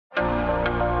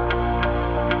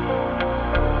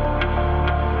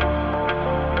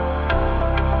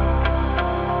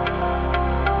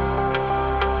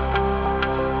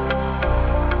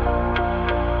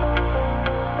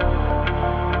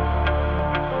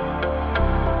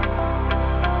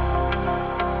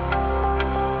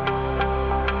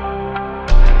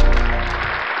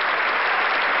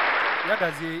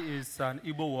Yagazie is an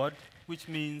Igbo word, which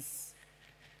means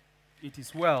it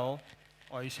is well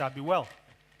or it shall be well.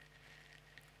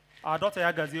 Our daughter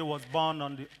Yagazie was born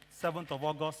on the 7th of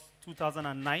August,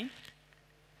 2009.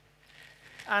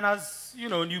 And as you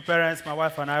know, new parents, my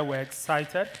wife and I were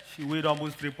excited. She weighed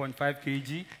almost 3.5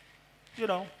 kg. You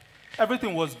know,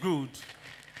 everything was good,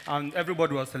 and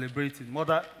everybody was celebrating.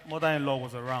 Mother-in-law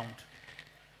was around.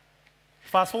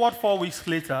 Fast forward 4 weeks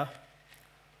later,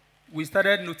 we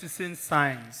started noticing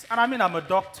signs. And I mean, I'm a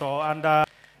doctor, and I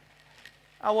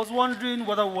was wondering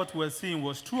whether what we were seeing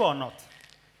was true or not.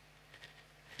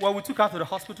 Well, we took her to the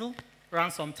hospital,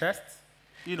 ran some tests.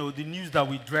 You know, the news that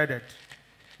we dreaded,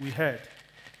 we heard.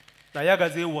 That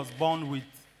Yagazie was born with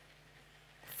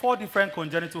 4 different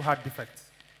congenital heart defects.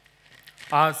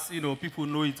 As you know, people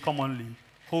know it commonly,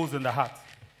 holes in the heart.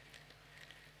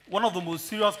 One of the most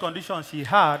serious conditions she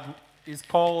had is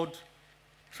called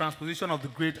transposition of the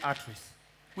great arteries,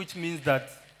 which means that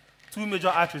 2 major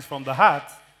arteries from the heart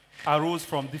arose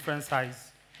from different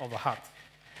sides of the heart.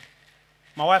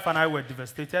 My wife and I were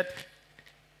devastated.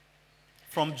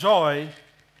 From joy,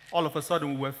 all of a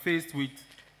sudden we were faced with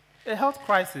a health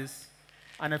crisis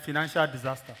and a financial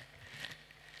disaster.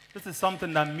 This is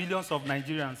something that millions of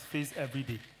Nigerians face every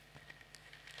day.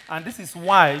 And this is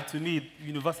why, to me,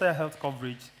 universal health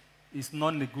coverage is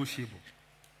non-negotiable.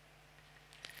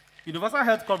 Universal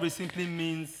health coverage simply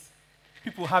means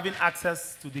people having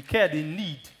access to the care they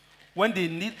need when they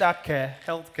need that care,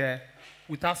 health care,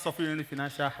 without suffering any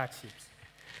financial hardships,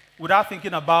 without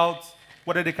thinking about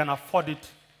whether they can afford it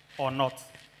or not.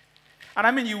 And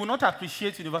I mean, you will not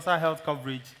appreciate universal health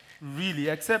coverage, really,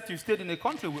 except you stayed in a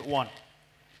country with one.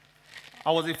 I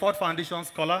was a Ford Foundation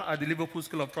scholar at the Liverpool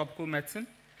School of Tropical Medicine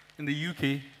in the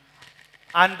UK,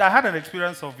 and I had an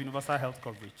experience of universal health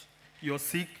coverage. You're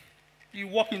sick, you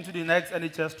walk into the next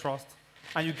NHS trust,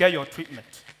 and you get your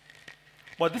treatment.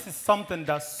 But this is something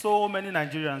that so many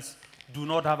Nigerians do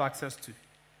not have access to.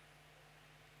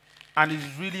 And it's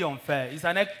really unfair. It's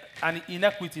an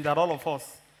inequity that all of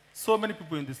us, so many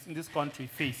people in this country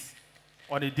face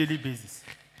on a daily basis.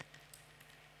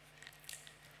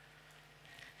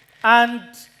 And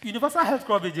universal health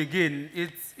coverage, again,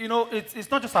 it's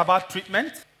not just about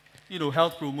treatment,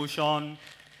 health promotion,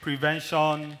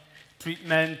 prevention,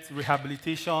 treatment,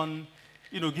 rehabilitation,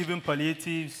 giving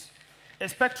palliatives, a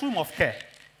spectrum of care.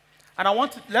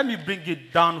 And let me bring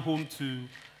it down home to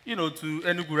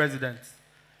Enugu residents.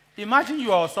 Imagine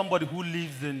you are somebody who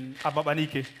lives in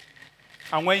Ababanike,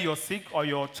 and when you're sick or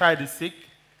your child is sick,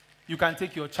 you can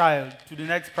take your child to the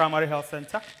next primary health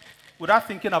center without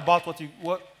thinking about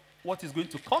what is going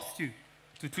to cost you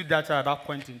to treat that child at that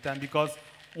point in time, because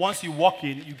once you walk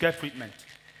in, you get treatment.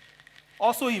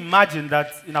 Also imagine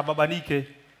that in Ababanike,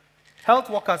 health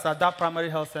workers at that primary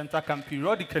health center can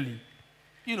periodically,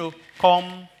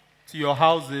 come to your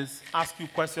houses, ask you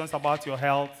questions about your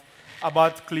health,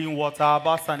 about clean water,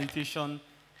 about sanitation,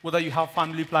 whether you have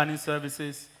family planning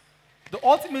services. The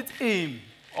ultimate aim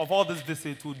of all this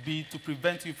visit would be to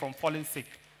prevent you from falling sick,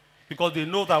 because they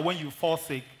know that when you fall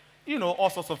sick, all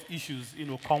sorts of issues,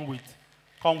 come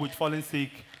with falling sick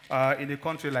in a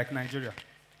country like Nigeria.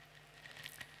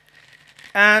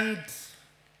 And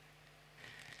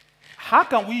how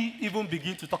can we even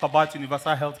begin to talk about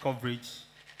universal health coverage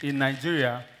in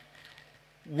Nigeria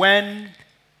when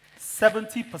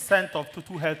 70% of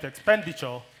total health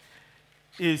expenditure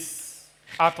is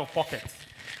out of pocket,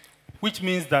 which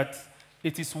means that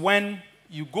it is when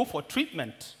you go for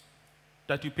treatment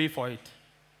that you pay for it.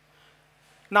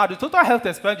 Now, the total health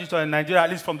expenditure in Nigeria, at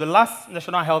least from the last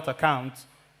national health account,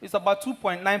 is about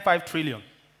 2.95 trillion.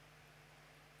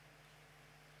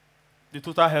 The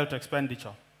total health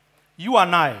expenditure. You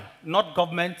and I, not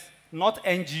government, not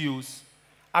NGOs,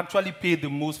 actually pay the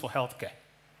most for healthcare.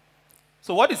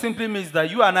 So what it simply means is that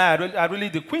you and I are really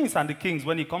the queens and the kings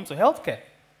when it comes to healthcare.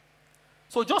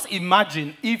 So just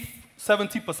imagine if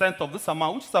 70% of this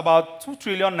amount, which is about 2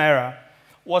 trillion naira,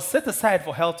 was set aside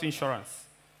for health insurance,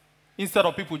 instead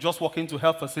of people just walking to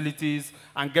health facilities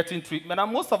and getting treatment,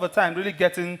 and most of the time really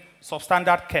getting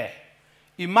substandard care.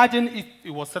 Imagine if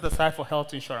it was set aside for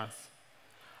health insurance.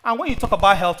 And when you talk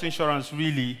about health insurance,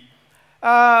 really,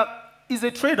 it's a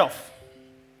trade-off,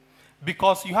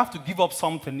 because you have to give up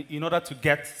something in order to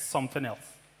get something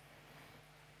else.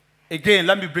 Again,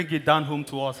 let me bring it down home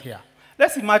to us here.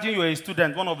 Let's imagine you're a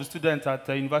student, one of the students at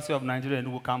the University of Nigeria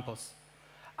Enugu campus.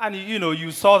 And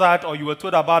you saw that, or you were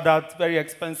told about that very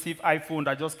expensive iPhone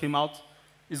that just came out.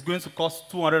 It's going to cost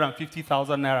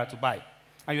 250,000 naira to buy.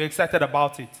 And you're excited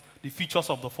about it, the features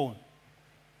of the phone.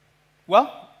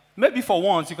 Well, maybe for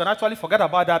once, you can actually forget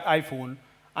about that iPhone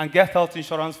and get health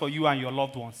insurance for you and your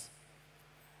loved ones.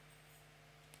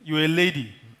 you're a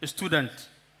lady, a student.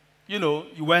 You know,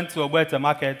 you went to a Ogbete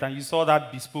market and you saw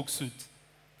that bespoke suit.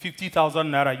 50,000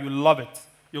 naira, you love it.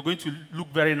 You're going to look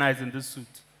very nice in this suit.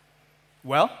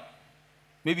 Well,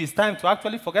 maybe it's time to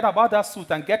actually forget about that suit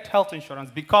and get health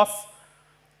insurance, because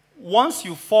once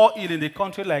you fall ill in a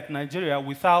country like Nigeria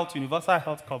without universal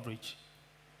health coverage,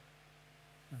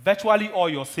 virtually all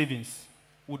your savings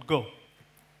would go.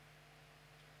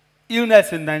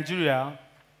 Illness in Nigeria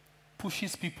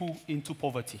pushes people into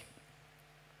poverty.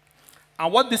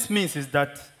 And what this means is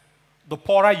that the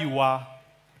poorer you are,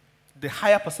 the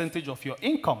higher percentage of your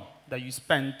income that you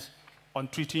spend on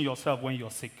treating yourself when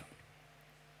you're sick.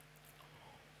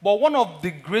 But one of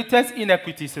the greatest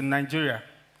inequities in Nigeria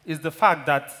is the fact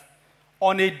that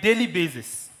on a daily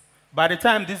basis, by the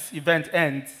time this event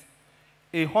ends,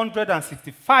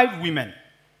 165 women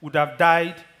would have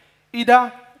died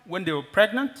either when they were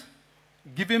pregnant,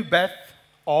 giving birth,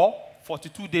 or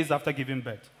 42 days after giving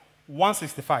birth.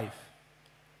 165.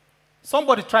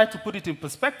 Somebody tried to put it in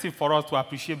perspective for us to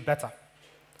appreciate better.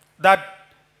 That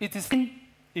it is in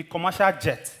a commercial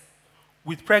jet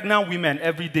with pregnant women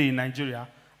every day in Nigeria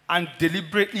and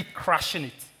deliberately crashing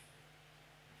it.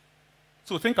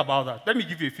 So think about that. Let me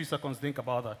give you a few seconds to think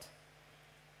about that.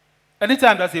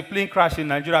 Anytime there's a plane crash in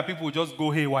Nigeria, people will just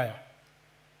go haywire.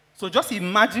 So just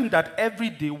imagine that every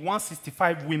day,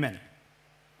 165 women,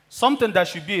 something that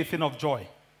should be a thing of joy.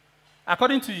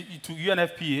 According to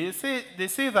UNFPA, they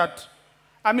say that,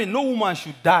 no woman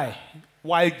should die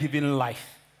while giving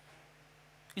life.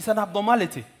 It's an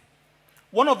abnormality.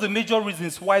 One of the major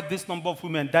reasons why this number of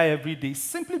women die every day is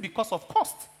simply because of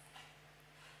cost.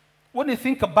 When they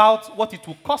think about what it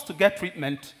will cost to get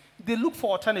treatment, they look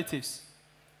for alternatives.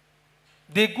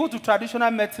 They go to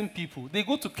traditional medicine people. They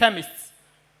go to chemists.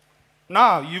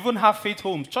 Now, you even have faith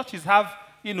homes. Churches have,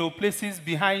 places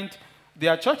behind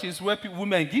their churches where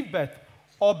women give birth,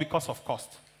 all because of cost.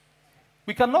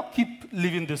 We cannot keep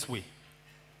living this way.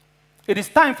 It is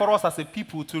time for us as a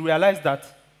people to realize that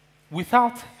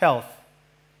without health,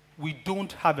 we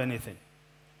don't have anything.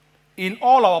 In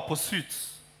all our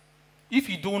pursuits, if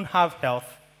you don't have health,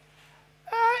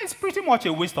 it's pretty much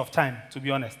a waste of time, to be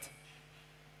honest.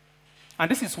 And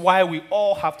this is why we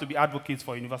all have to be advocates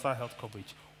for universal health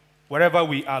coverage, wherever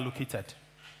we are located.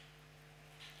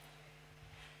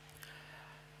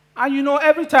 And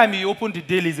every time you open the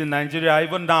dailies in Nigeria,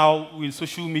 even now with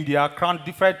social media,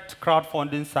 different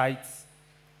crowdfunding sites,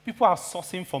 people are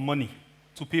sourcing for money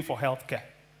to pay for health care.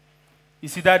 You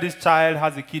see that this child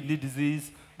has a kidney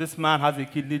disease, this man has a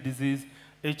kidney disease.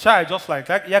 A child, just like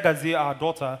Yagazie, our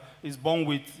daughter, is born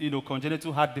with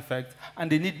congenital heart defects,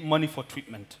 and they need money for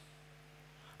treatment.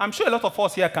 I'm sure a lot of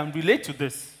us here can relate to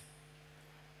this.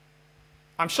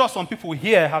 I'm sure some people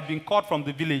here have been called from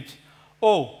the village.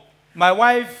 Oh, my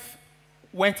wife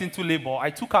went into labor. I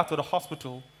took her to the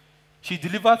hospital. She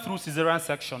delivered through cesarean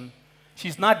section.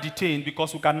 She's not detained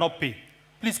because we cannot pay.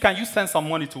 Please, can you send some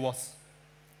money to us?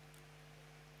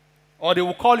 Or they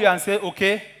will call you and say,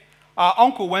 okay, our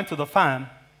uncle went to the farm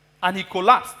and he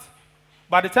collapsed.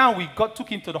 By the time we took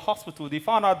him to the hospital, they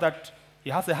found out that he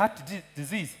has a heart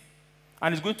disease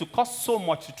and it's going to cost so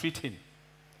much to treat him.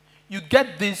 You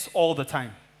get this all the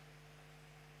time.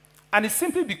 And it's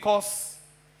simply because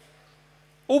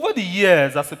over the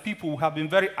years, as a people, we have been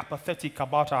very apathetic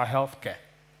about our health care.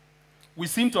 We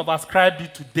seem to have ascribed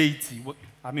it to deity,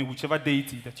 whichever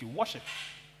deity that you worship.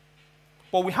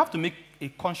 But we have to make a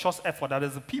conscious effort that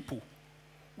as a people,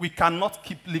 we cannot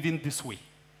keep living this way.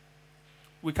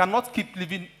 We cannot keep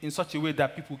living in such a way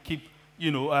that people keep,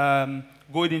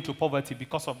 going into poverty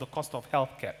because of the cost of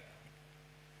health care.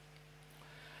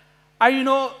 And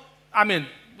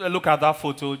look at that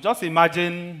photo. Just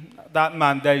imagine that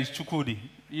man there is Chukwudi,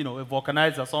 a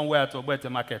vulcanizer somewhere at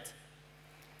Ogbete market.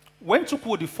 When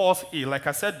Chukwudi falls ill, like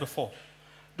I said before,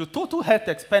 the total health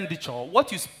expenditure,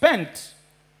 what you spent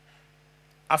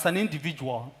as an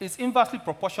individual, is inversely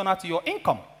proportional to your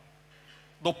income.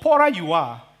 The poorer you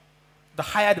are, the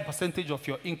higher the percentage of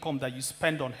your income that you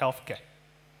spend on healthcare.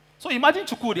 So imagine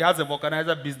Chukwudi has a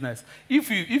vulcanizer business. If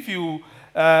you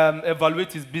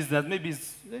evaluate his business,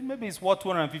 maybe it's worth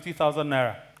 250,000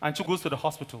 naira, and Chukwudi goes to the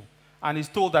hospital, and he's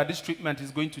told that this treatment is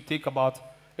going to take about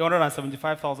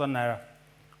 175,000 naira.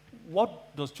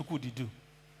 What does Chukwudi do?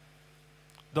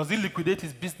 Does he liquidate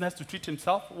his business to treat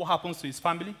himself? What happens to his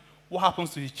family? What happens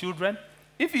to his children?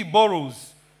 If he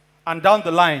borrows, and down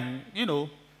the line,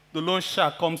 the loan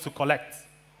shark comes to collect,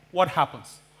 what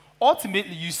happens?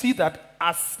 Ultimately, you see that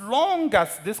as long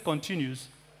as this continues,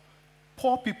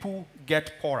 poor people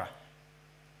get poorer.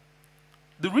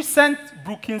 The recent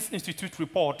Brookings Institute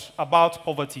report about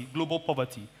poverty, global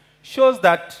poverty, shows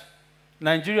that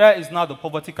Nigeria is now the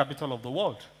poverty capital of the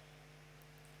world.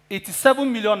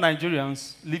 87 million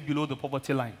Nigerians live below the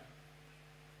poverty line.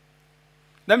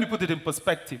 Let me put it in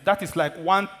perspective. That is like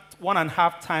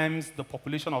 1.5 times the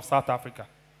population of South Africa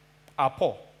are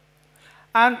poor.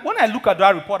 And when I look at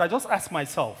that report, I just ask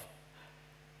myself,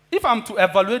 if I'm to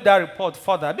evaluate that report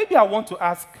further, maybe I want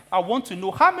to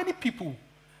know how many people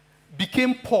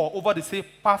became poor over the, say,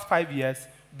 past 5 years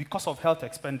because of health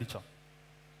expenditure.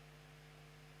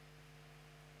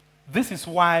 This is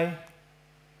why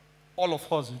all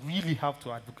of us really have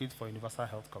to advocate for universal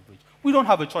health coverage. We don't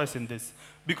have a choice in this,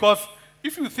 because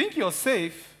if you think you're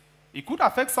safe, it could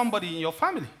affect somebody in your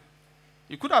family.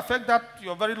 It could affect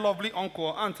your very lovely uncle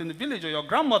or aunt in the village or your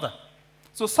grandmother.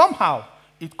 So somehow,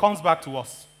 it comes back to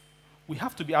us. We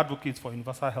have to be advocates for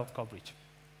universal health coverage.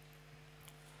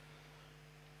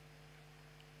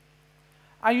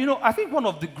 And you know, I think one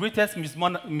of the greatest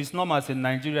misnomers in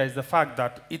Nigeria is the fact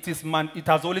that it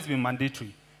has always been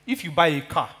mandatory. If you buy a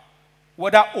car,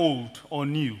 whether old or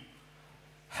new,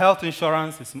 car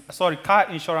insurance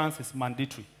is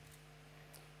mandatory.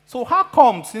 So how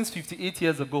come since 58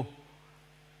 years ago,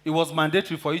 it was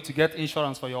mandatory for you to get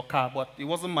insurance for your car, but it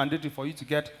wasn't mandatory for you to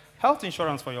get health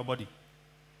insurance for your body?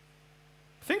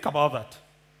 Think about that.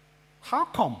 How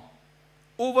come?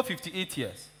 Over 58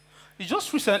 years. It's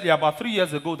just recently, about 3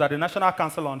 years ago, that the National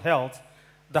Council on Health,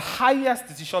 the highest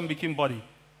decision-making body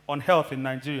on health in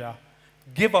Nigeria,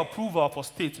 gave approval for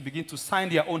states to begin to sign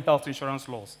their own health insurance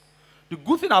laws. The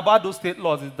good thing about those state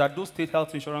laws is that those state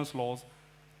health insurance laws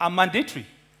are mandatory.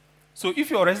 So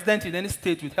if you're a resident in any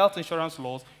state with health insurance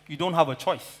laws, you don't have a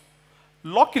choice.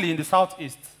 Luckily, in the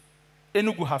Southeast,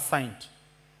 Enugu has signed,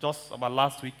 just about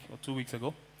last week or 2 weeks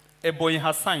ago. Ebonyi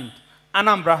has signed.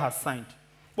 Anambra has signed.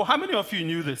 But how many of you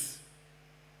knew this?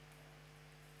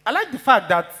 I like the fact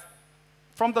that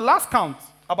from the last count,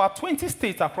 about 20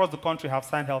 states across the country have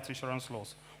signed health insurance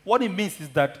laws. What it means is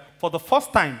that for the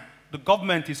first time, the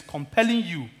government is compelling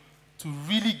you to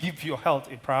really give your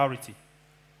health a priority.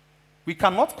 We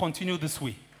cannot continue this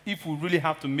way if we really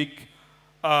have to make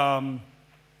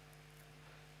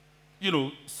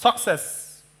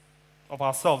success of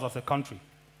ourselves as a country.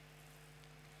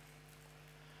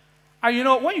 And you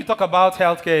know, when you talk about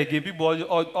healthcare again, people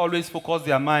always focus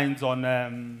their minds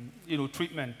on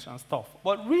treatment and stuff.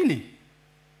 But really,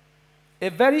 a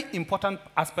very important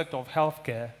aspect of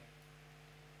healthcare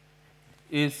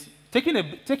is taking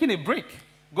a break,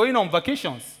 going on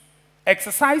vacations,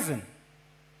 exercising,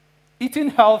 eating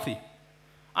healthy.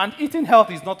 And eating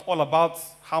healthy is not all about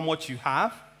how much you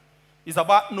have. It's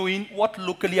about knowing what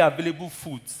locally available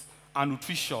foods are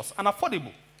nutritious and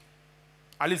affordable.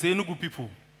 At least Enugu people,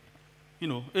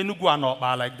 Enugu are not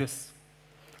bad like this.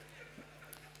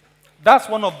 That's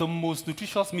one of the most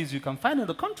nutritious meals you can find in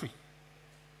the country.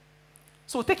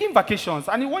 So taking vacations,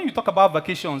 and when you talk about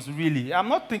vacations, really, I'm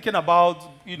not thinking about,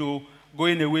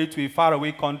 going away to a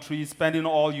faraway country, spending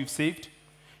all you've saved.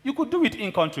 You could do it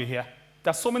in country here.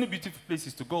 There's so many beautiful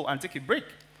places to go and take a break.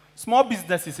 Small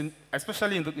businesses,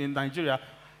 especially in Nigeria,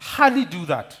 hardly do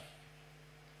that.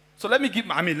 So let me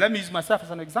use myself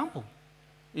as an example.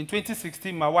 In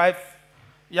 2016, my wife,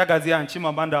 Yagazia and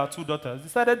Chimamanda, our 2 daughters,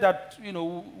 decided that,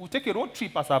 we'll take a road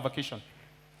trip as our vacation.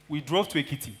 We drove to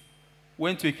Ekiti,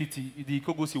 went to Ekiti, the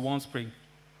Ikogosi One Spring.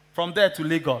 From there to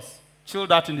Lagos,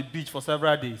 chilled out in the beach for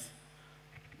several days.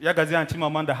 Yagazia and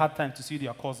Chimamanda had time to see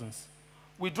their cousins.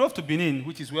 We drove to Benin,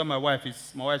 which is where my wife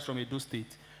is. My wife's from Edo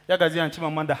State. Yagazia and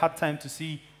Chimamanda had time to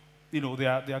see,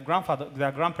 their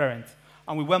grandparents,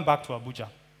 and we went back to Abuja.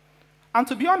 And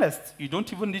to be honest, you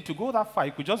don't even need to go that far.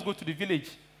 You could just go to the village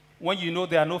when you know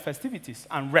there are no festivities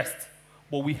and rest.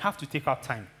 But we have to take our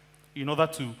time in order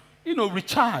to,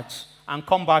 recharge and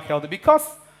come back healthy. Because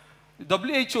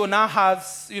WHO now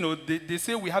has, they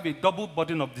say we have a double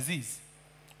burden of disease.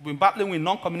 We've been battling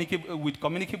with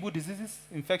communicable diseases,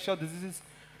 infectious diseases,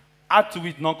 add to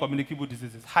it non-communicable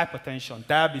diseases, hypertension,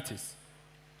 diabetes,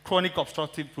 chronic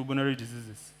obstructive pulmonary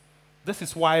diseases. This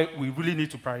is why we really need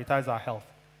to prioritize our health.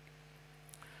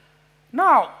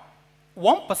 Now,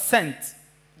 1%,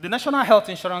 the National Health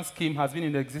Insurance Scheme has been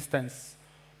in existence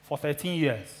for 13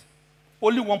 years.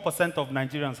 Only 1% of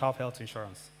Nigerians have health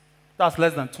insurance. That's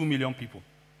less than 2 million people,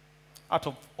 out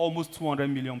of almost 200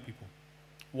 million people.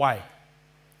 Why?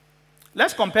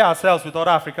 Let's compare ourselves with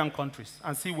other African countries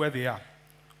and see where they are.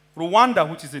 Rwanda,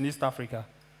 which is in East Africa,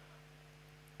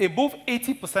 above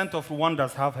 80% of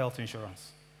Rwandans have health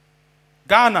insurance.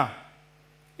 Ghana,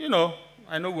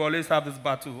 I know we always have this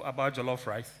battle about jollof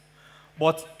rice,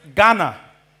 but Ghana,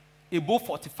 above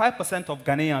 45% of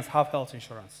Ghanaians have health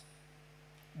insurance.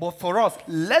 But for us,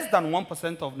 less than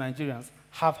 1% of Nigerians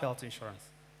have health insurance.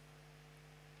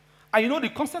 And you know, the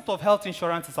concept of health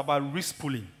insurance is about risk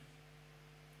pooling.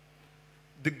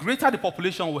 The greater the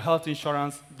population with health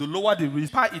insurance, the lower the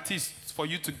risk it is for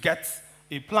you to get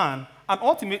a plan, and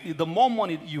ultimately, the more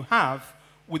money you have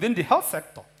within the health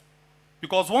sector.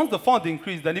 Because once the fund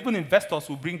increases, then even investors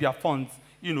will bring their funds,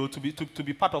 you know, to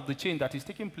be part of the chain that is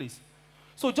taking place.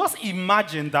 So just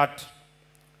imagine that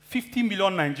 50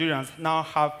 million Nigerians now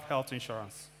have health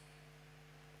insurance.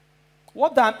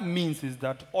 What that means is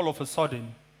that all of a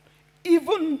sudden,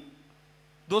 even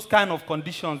those kind of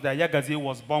conditions that Yagazie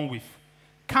was born with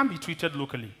can be treated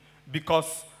locally,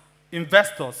 because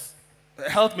investors,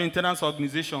 health maintenance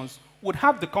organizations would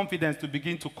have the confidence to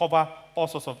begin to cover all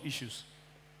sorts of issues.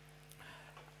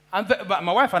 And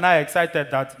my wife and I are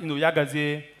excited that, you know,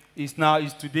 Yagazie is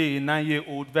today a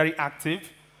 9-year-old, very active,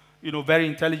 you know, very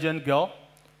intelligent girl.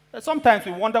 Sometimes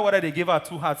we wonder whether they gave her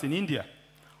 2 hearts in India,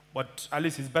 but at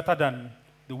least it's better than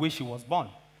the way she was born.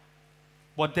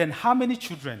 But then how many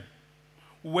children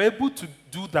were able to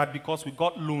do that because we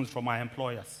got loans from our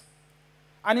employers?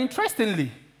 And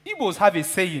interestingly, Igbos have a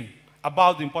saying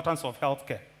about the importance of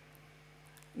healthcare.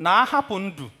 Na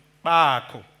hapundu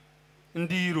baako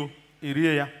ndiro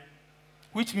iriya,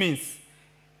 which means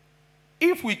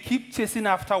if we keep chasing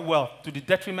after wealth to the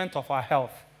detriment of our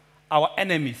health, our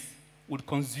enemies would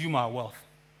consume our wealth.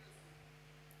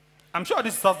 I'm sure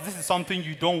this is something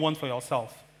you don't want for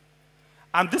yourself.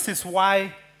 And this is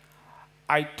why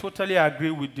I totally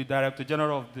agree with the Director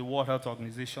General of the World Health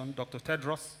Organization, Dr.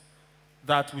 Tedros,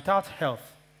 that without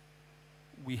health,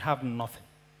 we have nothing.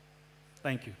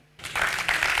 Thank you.